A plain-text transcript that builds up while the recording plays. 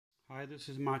Hi, this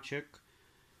is Maciek.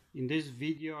 In this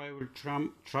video I will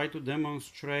try to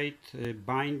demonstrate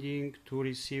binding two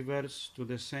receivers to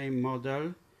the same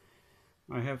model.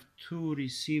 I have two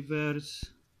receivers,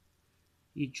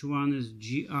 each one is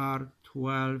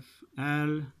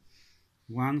GR-12L.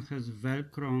 One has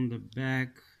Velcro on the back,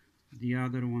 the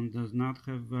other one does not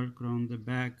have Velcro on the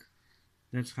back.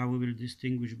 That's how we will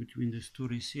distinguish between these two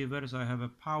receivers. I have a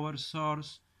power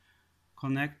source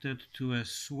connected to a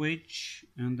switch,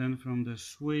 and then from the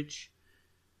switch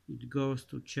it goes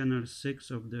to channel 6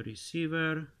 of the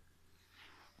receiver.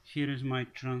 Here is my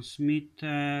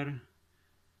transmitter.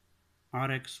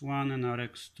 RX1 and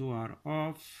RX2 are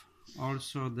off.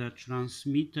 Also the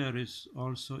transmitter is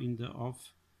also in the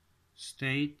off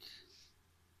state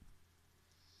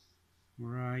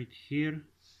right here.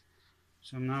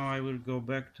 So now I will go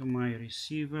back to my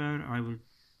receiver. I will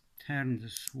turn the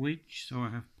switch so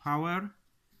I have power.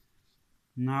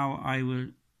 Now I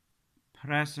will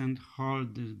press and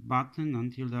hold this button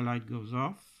until the light goes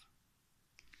off.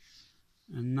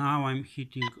 And now I'm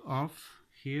hitting off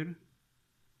here.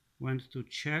 Went to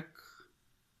check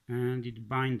and it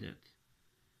binded.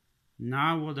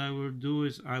 Now what I will do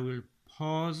is I will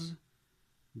pause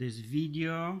this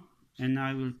video and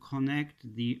I will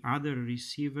connect the other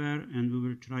receiver and we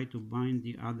will try to bind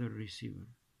the other receiver.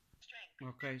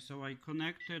 Okay, so I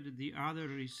connected the other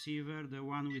receiver. The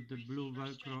one with the blue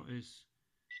Velcro is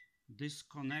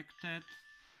disconnected.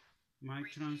 My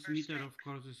transmitter of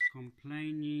course is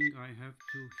complaining. I have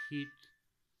to hit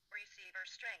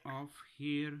off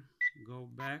here, go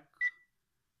back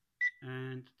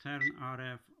and turn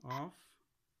RF off.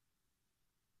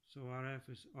 So RF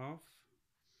is off.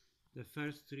 The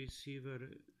first receiver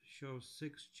shows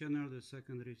 6 channels, the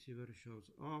second receiver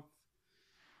shows off.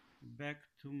 Back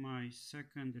to my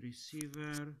second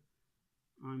receiver.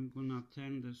 I'm gonna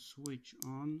turn the switch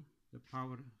on, the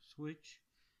power switch.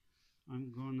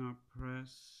 I'm gonna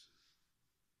press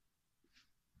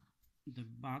the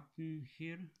button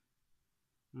here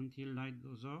until light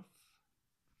goes off,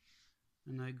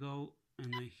 and I go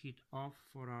and I hit off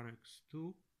for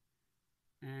RX2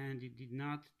 and it did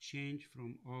not change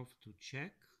from off to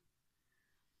check.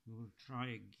 We will try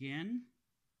again.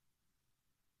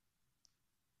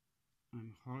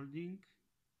 I'm holding,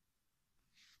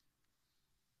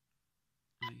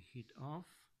 I hit off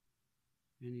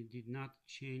and it did not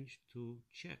change to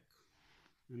check,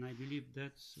 and I believe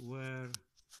that's where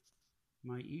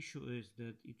my issue is,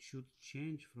 that it should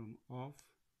change from off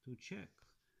to check.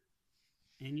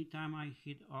 Anytime I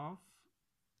hit off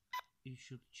it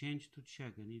should change to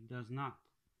check, and it does not.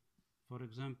 For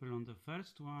example, on the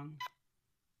first one,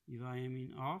 if I am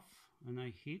in off and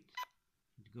I hit,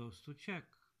 it goes to check.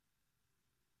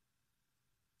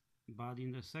 But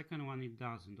in the second one it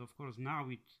doesn't. Of course now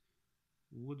it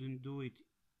wouldn't do it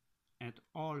at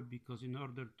all, because in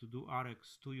order to do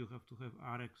RX2 you have to have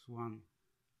RX1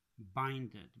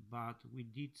 binded. But we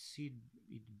did see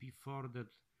it before that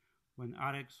when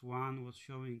RX1 was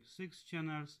showing 6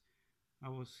 channels, I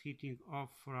was hitting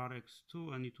off for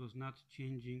RX2 and it was not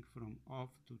changing from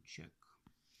off to check.